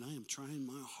sometimes, and I am trying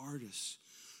my hardest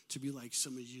to be like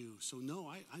some of you. So no,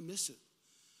 I miss it.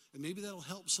 And maybe that'll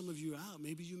help some of you out.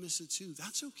 Maybe you miss it too.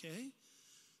 That's okay.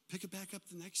 Pick it back up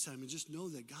the next time and just know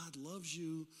that God loves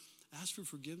you. Ask for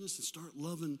forgiveness and start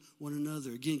loving one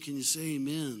another. Again, can you say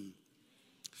amen?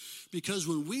 Because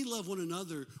when we love one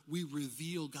another, we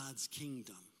reveal God's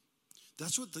kingdom.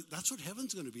 That's what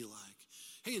heaven's going to be like.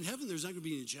 Hey, in heaven, there's not going to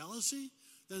be any jealousy.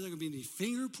 There's not going to be any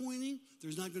finger pointing.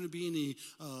 There's not going to be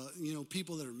any,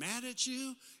 people that are mad at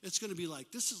you. It's going to be like,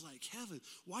 this is like heaven.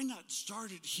 Why not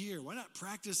start it here? Why not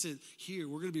practice it here?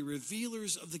 We're going to be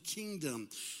revealers of the kingdom.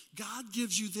 God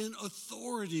gives you then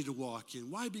authority to walk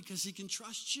in. Why? Because he can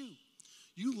trust you.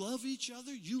 You love each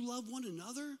other. You love one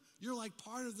another. You're like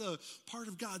part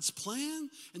of God's plan.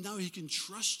 And now he can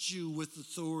trust you with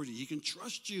authority. He can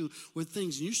trust you with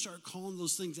things. And you start calling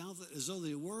those things out as though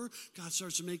they were. God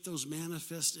starts to make those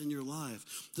manifest in your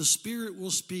life. The Spirit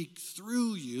will speak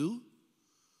through you.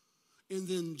 And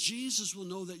then Jesus will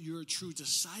know that you're a true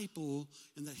disciple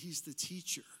and that he's the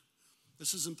teacher.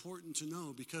 This is important to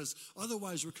know because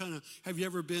otherwise we're have you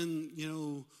ever been,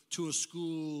 to a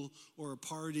school or a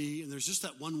party and there's just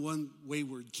that one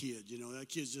wayward kid, that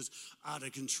kid's just out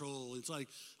of control. It's like,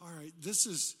 all right, this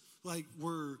is like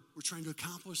we're trying to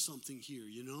accomplish something here,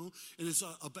 and it's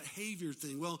a behavior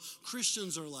thing. Well,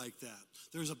 Christians are like that.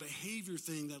 There's a behavior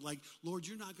thing that like, Lord,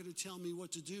 you're not going to tell me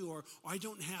what to do, or I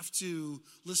don't have to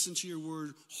listen to your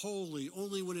word wholly,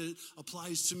 only when it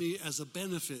applies to me as a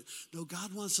benefit. No,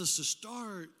 God wants us to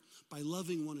start by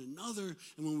loving one another,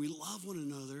 and when we love one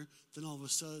another, then all of a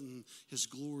sudden his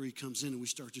glory comes in and we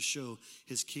start to show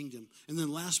his kingdom. And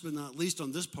then last but not least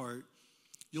on this part,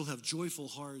 you'll have joyful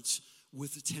hearts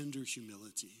with tender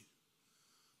humility.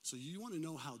 So you want to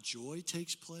know how joy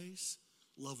takes place?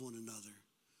 Love one another.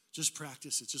 Just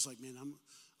practice it. Just like, man,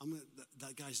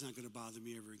 that guy's not going to bother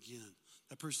me ever again.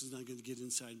 That person's not going to get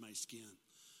inside my skin.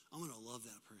 I'm going to love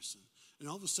that person. And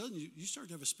all of a sudden, you start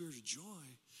to have a spirit of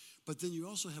joy. But then you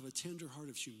also have a tender heart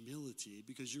of humility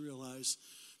because you realize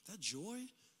that joy,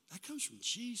 that comes from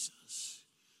Jesus.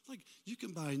 Like, you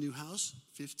can buy a new house,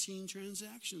 15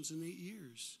 transactions in 8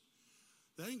 years.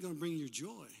 That ain't going to bring you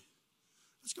joy.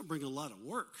 That's going to bring a lot of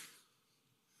work.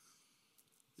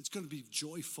 It's going to be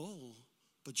joyful,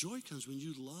 But joy comes when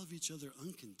you love each other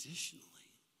unconditionally.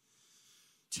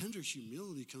 Tender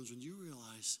humility comes when you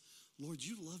realize, Lord,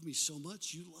 you love me so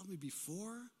much. You loved me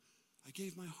before I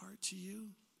gave my heart to you.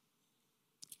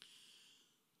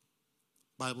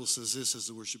 Bible says this as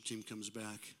the worship team comes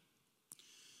back.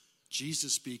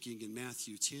 Jesus speaking in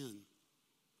Matthew 10.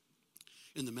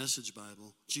 In the Message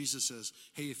Bible, Jesus says,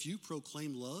 hey, if you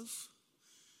proclaim love,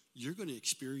 you're going to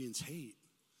experience hate.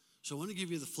 So I want to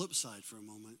give you the flip side for a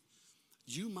moment.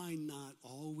 You might not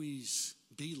always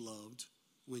be loved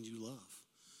when you love.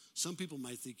 Some people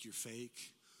might think you're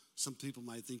fake. Some people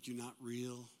might think you're not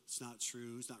real. It's not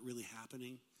true. It's not really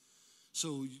happening.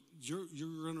 So your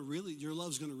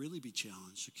love's going to really be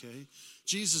challenged, okay?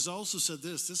 Jesus also said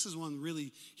this. This is one that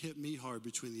really hit me hard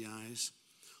between the eyes.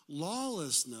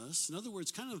 Lawlessness, in other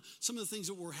words, kind of some of the things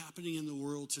that were happening in the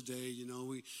world today, you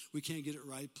know, we can't get it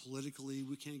right politically,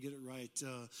 we can't get it right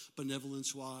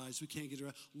benevolence-wise, we can't get it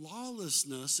right.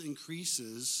 Lawlessness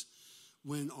increases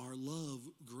when our love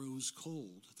grows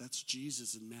cold. That's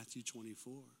Jesus in Matthew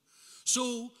 24.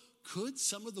 So could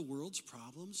some of the world's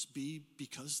problems be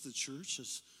because the church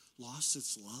has lost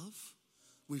its love?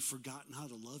 We've forgotten how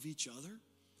to love each other?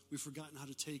 We've forgotten how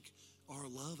to take our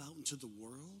love out into the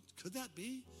world? Could that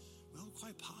be? Well,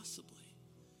 quite possibly.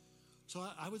 So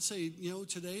I would say, you know,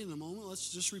 today in a moment,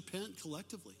 let's just repent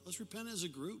collectively. Let's repent as a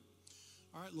group.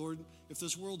 All right, Lord, if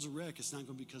this world's a wreck, it's not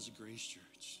going to be because of Grace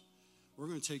Church. We're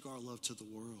going to take our love to the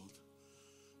world.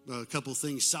 A couple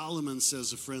things. Solomon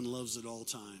says a friend loves at all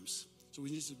times. So we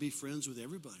need to be friends with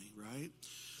everybody, right?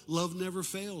 Love never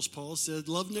fails. Paul said,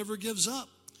 love never gives up.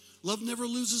 Love never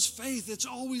loses faith. It's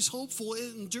always hopeful.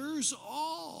 It endures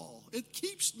all. It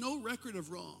keeps no record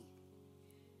of wrong.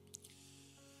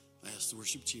 I asked the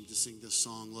worship team to sing this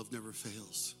song, Love Never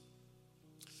Fails.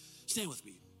 Stand with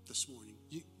me this morning.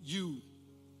 If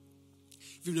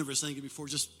you've never sang it before,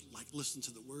 just like listen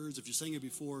to the words. If you sang it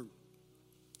before,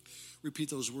 repeat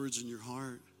those words in your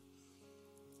heart.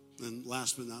 And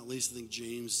last but not least, I think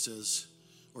James says,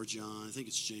 or John, I think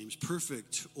it's James,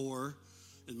 perfect or,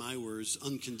 in my words,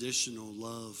 unconditional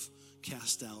love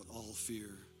cast out all fear.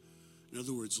 In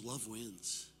other words, love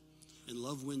wins. And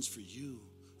love wins for you.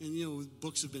 And, you know,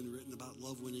 books have been written about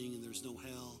love winning and there's no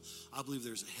hell. I believe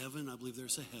there's a heaven. I believe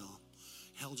there's a hell.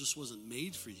 Hell just wasn't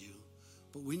made for you.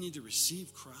 But we need to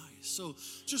receive Christ. So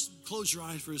just close your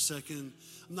eyes for a second.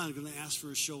 I'm not going to ask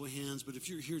for a show of hands, but if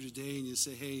you're here today and you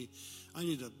say, hey, I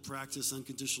need to practice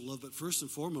unconditional love, but first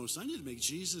and foremost, I need to make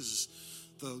Jesus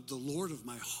the Lord of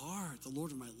my heart, the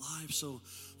Lord of my life. So,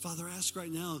 Father, I ask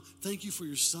right now, thank you for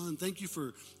your Son. Thank you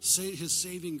for his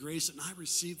saving grace, and I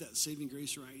receive that saving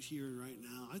grace right here and right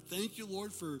now. I thank you,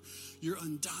 Lord, for your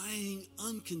undying,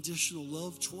 unconditional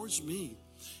love towards me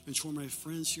and toward my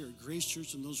friends here at Grace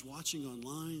Church and those watching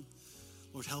online.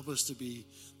 Lord, help us to be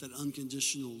that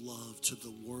unconditional love to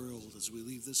the world as we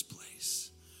leave this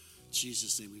place. In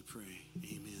Jesus' name we pray.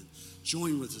 Amen.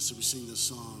 Join with us as we sing this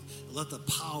song. And let the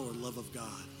power and love of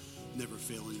God never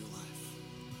fail in your life.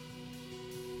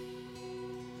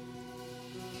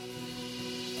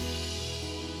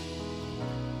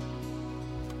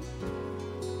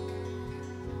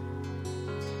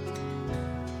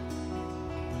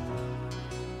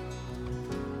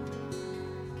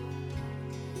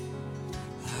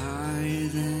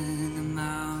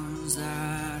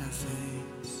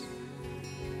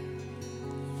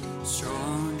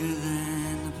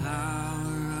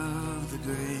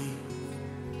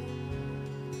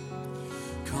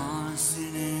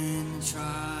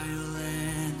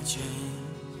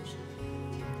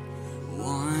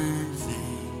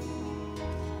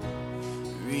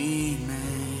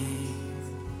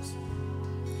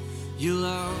 Your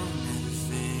love never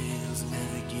fails,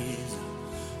 never gives up,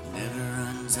 never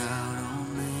runs out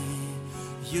on me.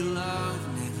 Your love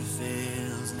never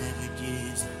fails, never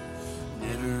gives up,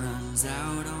 never runs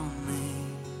out on me.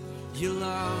 Your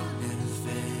love never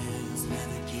fails,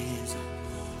 never gives up,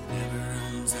 never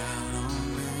runs out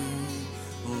on me.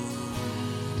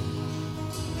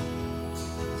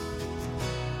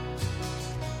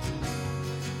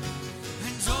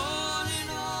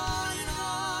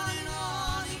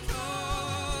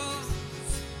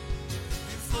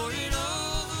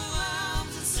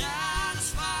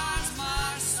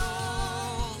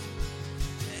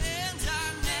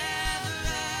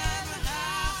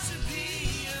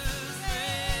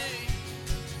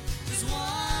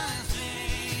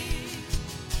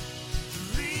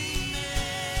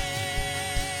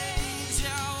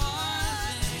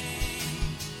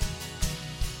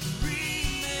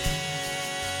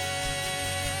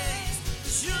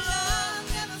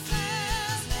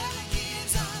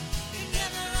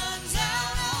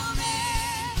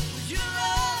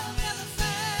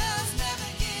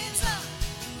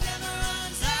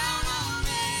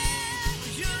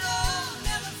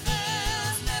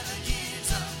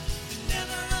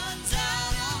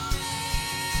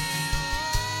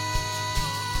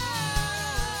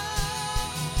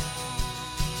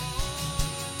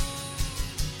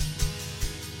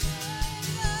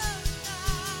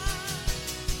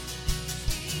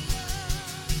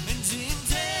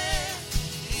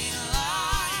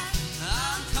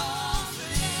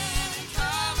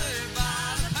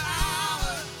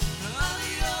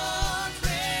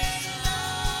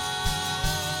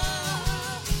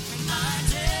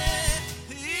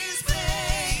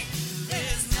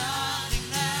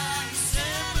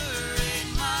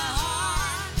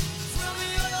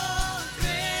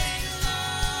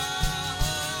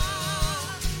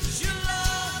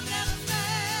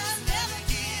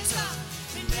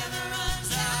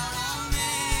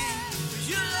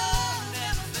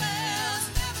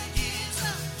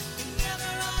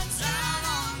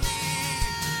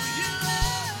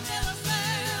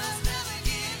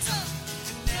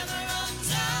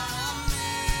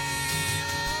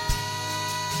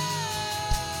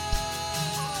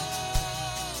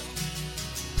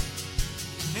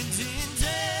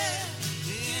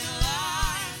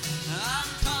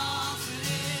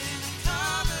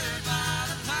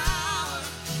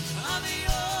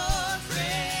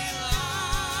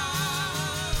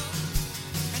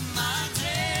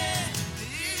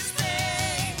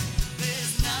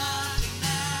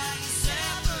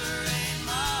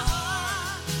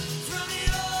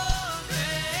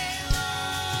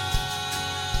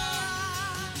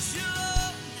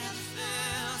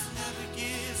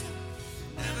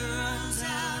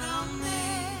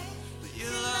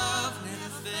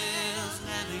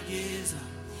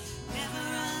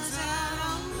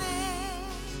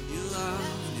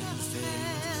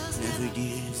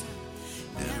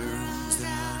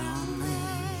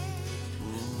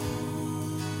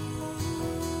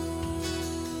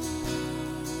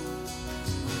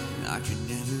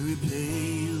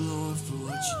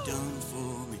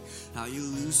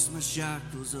 loose my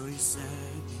shackles, oh, you set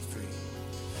me free.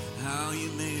 How you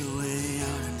made a way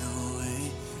out of no way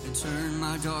and turned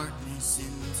my darkness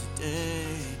into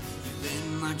day. You've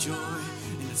been my joy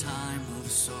in a time of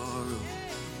sorrow,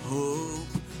 hope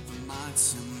for my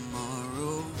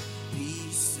tomorrow,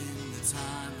 peace in the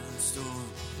time of storm,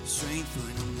 strength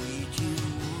when I'm weak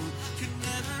and worn. Could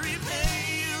never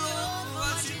repay you all for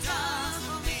what you've done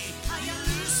for me. How you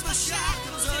loose my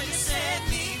shackles, oh, you set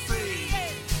me free.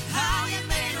 How you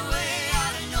made a way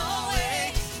out of no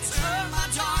way, turn my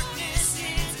darkness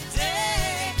into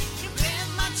day. You've been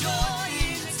my joy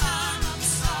in the time of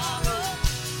sorrow,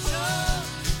 hope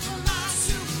for my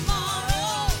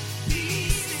tomorrow,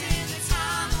 peace in the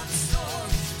time of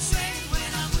storm, strength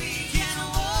when I'm weak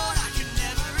and worn. I can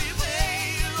never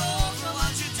repay you all for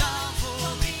what you've done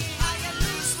for me. How you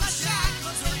loose my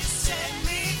shackles, oh, you set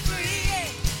me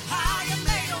free. How you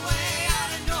made a way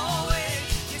out of no way,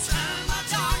 you turned my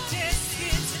darkness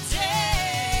into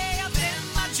day. I've been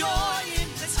my joy in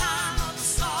the time of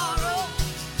sorrow,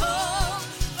 hope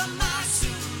for my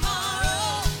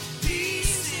tomorrow,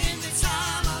 peace in the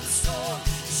time of storm,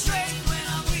 strength when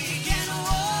I'm weak and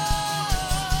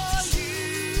worn.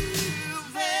 You've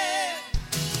been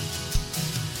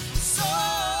so,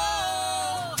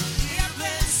 you've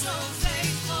been so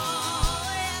faithful.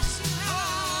 Yes, you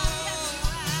have.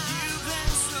 You've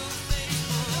been so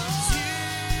faithful. You've been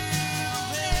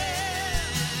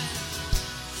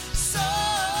so,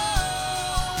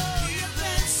 you've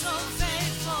been so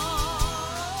faithful.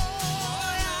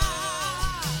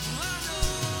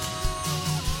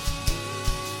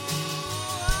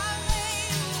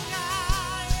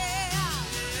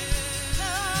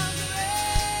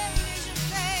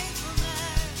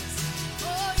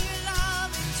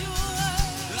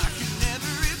 I can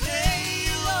never repay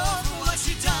you all for what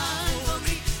you've done for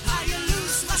me. How you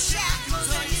loose my shackles,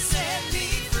 oh, you set me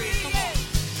free.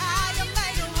 How you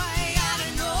made a way out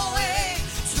of no way,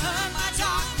 turn my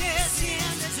darkness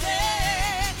into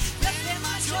day. Left in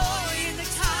my joy in the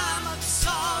time of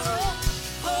sorrow,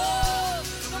 hope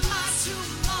for my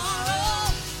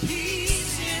tomorrow,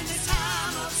 peace in the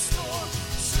time of storm,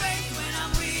 strength when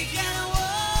I'm weak and worn.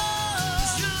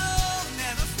 Your love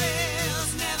never fails,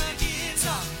 never gives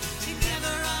up, it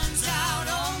never runs out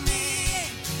on me.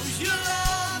 Your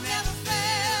love never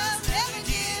fails, never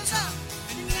gives up,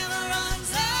 it never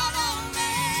runs out on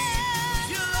me.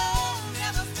 Your love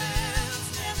never fails,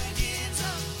 never gives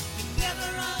up, it never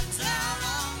runs out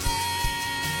on me.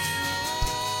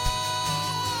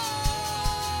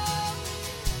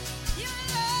 Your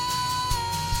love.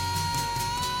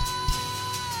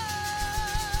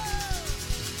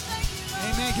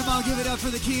 Amen. Come on, give it up for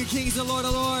the King of Kings, the Lord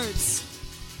of Lords.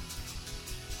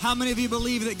 How many of you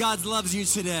believe that God loves you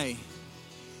today?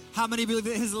 How many believe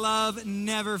that his love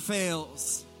never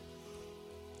fails?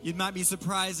 You might be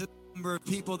surprised at the number of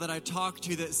people that I talk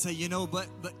to that say, you know, but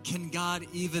can God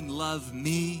even love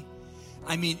me?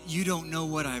 I mean, you don't know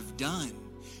what I've done.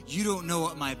 You don't know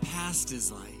what my past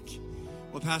is like.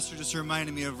 Well, Pastor just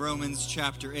reminded me of Romans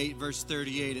chapter 8, verse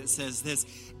 38. It says this,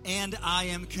 and I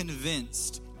am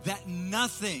convinced that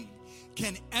nothing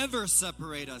can ever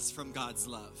separate us from God's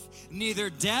love. Neither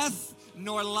death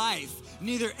nor life,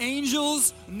 neither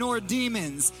angels nor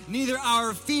demons, neither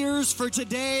our fears for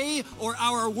today or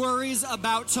our worries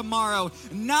about tomorrow.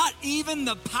 Not even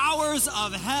the powers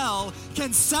of hell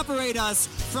can separate us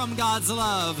from God's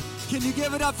love. Can you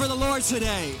give it up for the Lord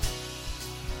today?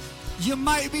 You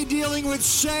might be dealing with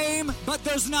shame, but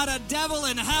there's not a devil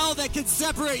in hell that can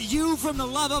separate you from the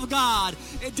love of God.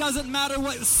 It doesn't matter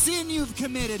what sin you've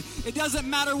committed. It doesn't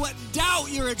matter what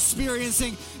doubt you're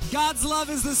experiencing. God's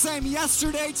love is the same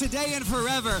yesterday, today, and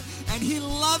forever. And he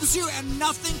loves you, and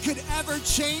nothing could ever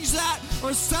change that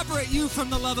or separate you from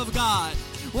the love of God.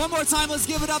 One more time, let's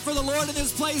give it up for the Lord in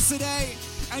this place today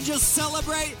and just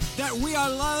celebrate that we are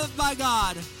loved by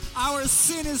God. Our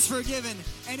sin is forgiven,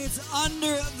 and it's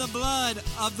under the blood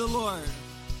of the Lord.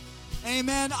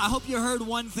 Amen. I hope you heard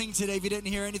one thing today. If you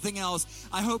didn't hear anything else,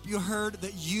 I hope you heard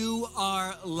that you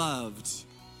are loved.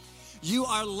 You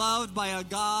are loved by a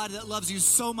God that loves you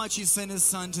so much he sent his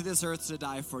son to this earth to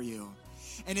die for you.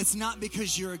 And it's not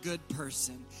because you're a good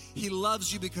person. He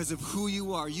loves you because of who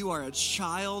you are. You are a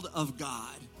child of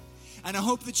God. And I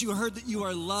hope that you heard that you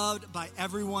are loved by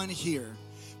everyone here.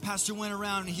 Pastor went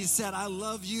around and he said, I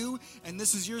love you, and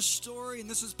this is your story, and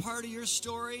this is part of your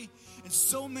story. And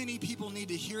so many people need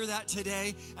to hear that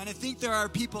today. And I think there are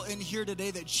people in here today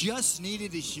that just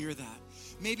needed to hear that.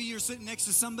 Maybe you're sitting next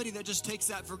to somebody that just takes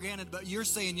that for granted, but you're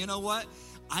saying, you know what?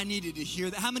 I needed to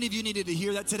hear that. How many of you needed to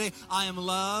hear that today? I am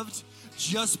loved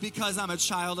just because I'm a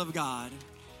child of God.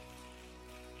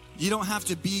 You don't have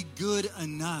to be good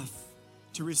enough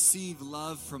to receive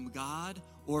love from God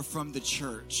or from the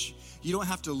church. You don't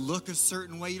have to look a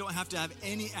certain way. You don't have to have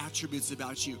any attributes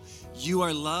about you. You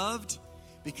are loved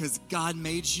because God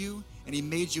made you, and he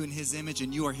made you in his image,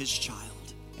 and you are his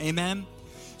child. Amen?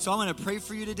 So I want to pray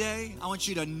for you today. I want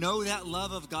you to know that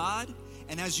love of God.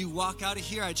 And as you walk out of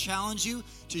here, I challenge you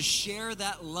to share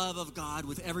that love of God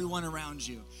with everyone around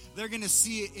you. They're going to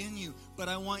see it in you, but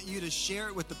I want you to share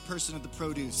it with the person of the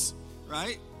produce,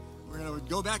 right? We're going to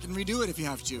go back and redo it if you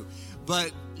have to,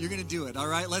 but you're going to do it, all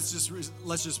right? Let's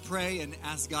just pray and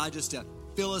ask God just to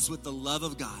fill us with the love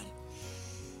of God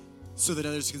so that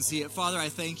others can see it. Father, I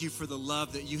thank you for the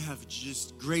love that you have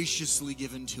just graciously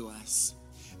given to us.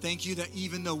 Thank you that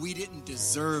even though we didn't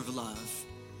deserve love,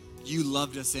 you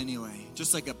loved us anyway.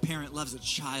 Just like a parent loves a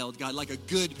child, God, like a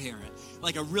good parent,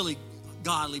 like a really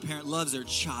godly parent loves their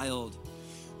child.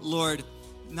 Lord,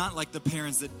 not like the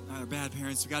parents that are bad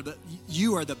parents, God, but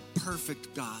you are the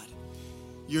perfect God.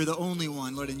 You're the only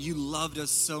one, Lord, and you loved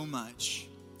us so much.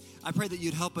 I pray that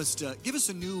you'd help us to give us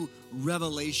a new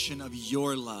revelation of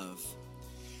your love.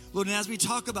 Lord, and as we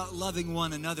talk about loving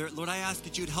one another, Lord, I ask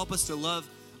that you'd help us to love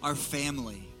our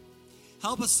family.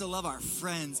 Help us to love our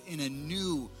friends in a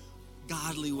new,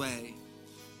 godly way.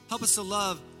 Help us to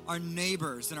love our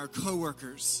neighbors and our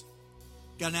coworkers.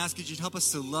 God, and I ask that you'd help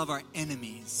us to love our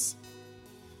enemies.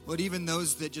 Lord, even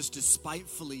those that just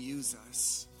despitefully use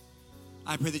us.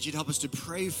 I pray that you'd help us to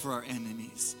pray for our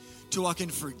enemies, to walk in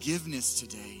forgiveness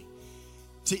today,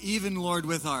 to even, Lord,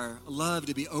 with our love,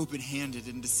 to be open-handed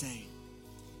and to say,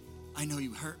 I know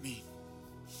you hurt me.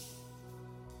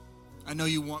 I know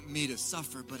you want me to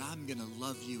suffer, but I'm going to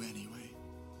love you anyway.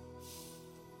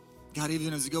 God,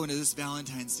 even as we go into this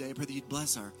Valentine's Day, I pray that you'd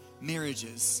bless our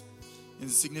marriages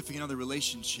and significant other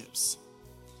relationships.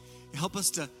 Help us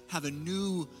to have a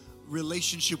new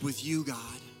relationship with you,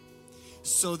 God,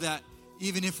 so that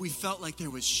even if we felt like there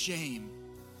was shame,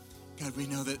 God, we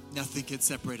know that nothing can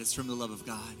separate us from the love of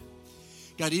God.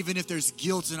 God, even if there's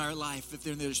guilt in our life, if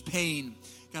there's pain,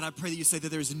 God, I pray that you say that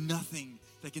there's nothing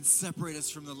that can separate us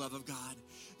from the love of God.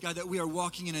 God, that we are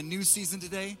walking in a new season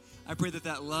today. I pray that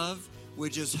that love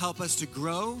would just help us to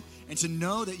grow and to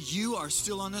know that you are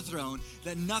still on the throne,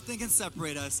 that nothing can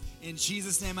separate us. In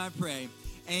Jesus' name I pray,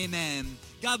 amen.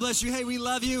 God bless you. Hey, we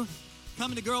love you.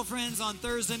 Come to Girlfriends on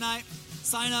Thursday night.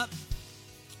 Sign up.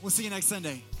 We'll see you next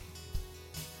Sunday.